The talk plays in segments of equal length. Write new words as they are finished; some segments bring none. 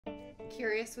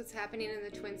Curious what's happening in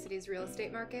the Twin Cities real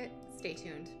estate market? Stay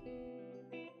tuned.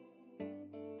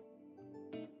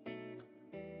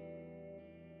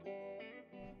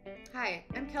 Hi,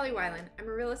 I'm Kelly Wilen. I'm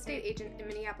a real estate agent in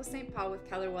Minneapolis, St. Paul with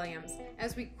Keller Williams.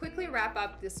 As we quickly wrap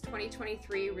up this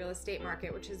 2023 real estate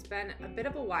market, which has been a bit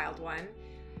of a wild one,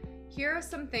 here are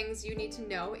some things you need to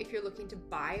know if you're looking to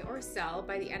buy or sell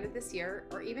by the end of this year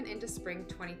or even into spring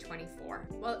 2024.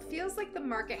 While it feels like the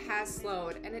market has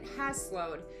slowed, and it has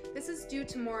slowed, this is due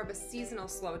to more of a seasonal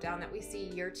slowdown that we see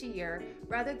year to year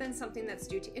rather than something that's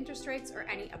due to interest rates or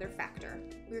any other factor.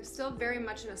 We're still very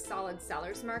much in a solid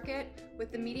seller's market,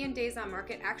 with the median days on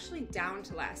market actually down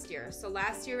to last year. So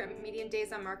last year, median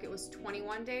days on market was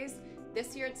 21 days.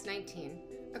 This year, it's 19.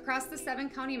 Across the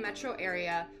 7-county metro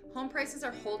area, home prices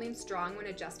are holding strong when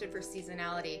adjusted for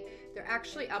seasonality. They're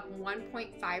actually up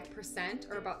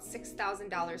 1.5% or about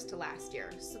 $6,000 to last year.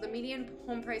 So the median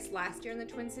home price last year in the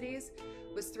Twin Cities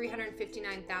was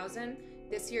 $359,000.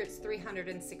 This year it's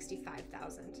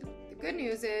 $365,000. The good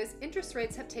news is interest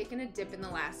rates have taken a dip in the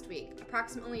last week,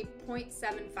 approximately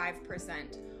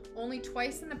 0.75%. Only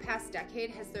twice in the past decade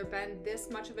has there been this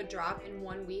much of a drop in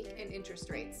 1 week in interest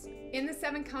rates. In the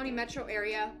 7-county metro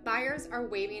area, buyers are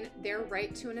waiving their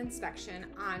right to an inspection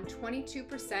on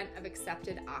 22% of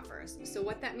accepted offers. So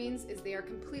what that means is they are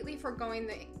completely foregoing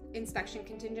the inspection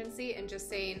contingency and just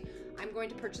saying, I'm going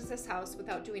to purchase this house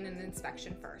without doing an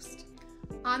inspection first.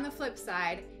 On the flip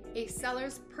side, a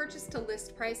seller's purchase to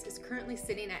list price is currently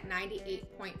sitting at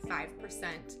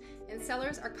 98.5%, and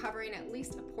sellers are covering at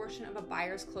least a portion of a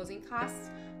buyer's closing costs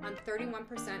on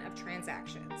 31% of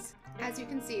transactions. As you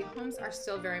can see, homes are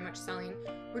still very much selling.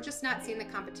 We're just not seeing the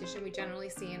competition we generally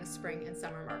see in a spring and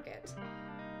summer market.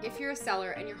 If you're a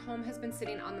seller and your home has been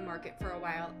sitting on the market for a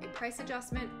while, a price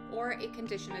adjustment or a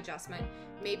condition adjustment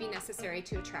may be necessary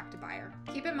to attract a buyer.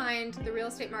 Keep in mind, the real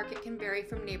estate market can vary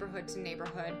from neighborhood to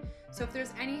neighborhood, so if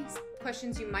there's any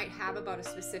questions you might have about a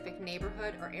specific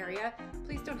neighborhood or area,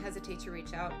 please don't hesitate to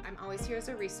reach out. I'm always here as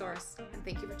a resource, and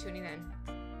thank you for tuning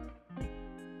in.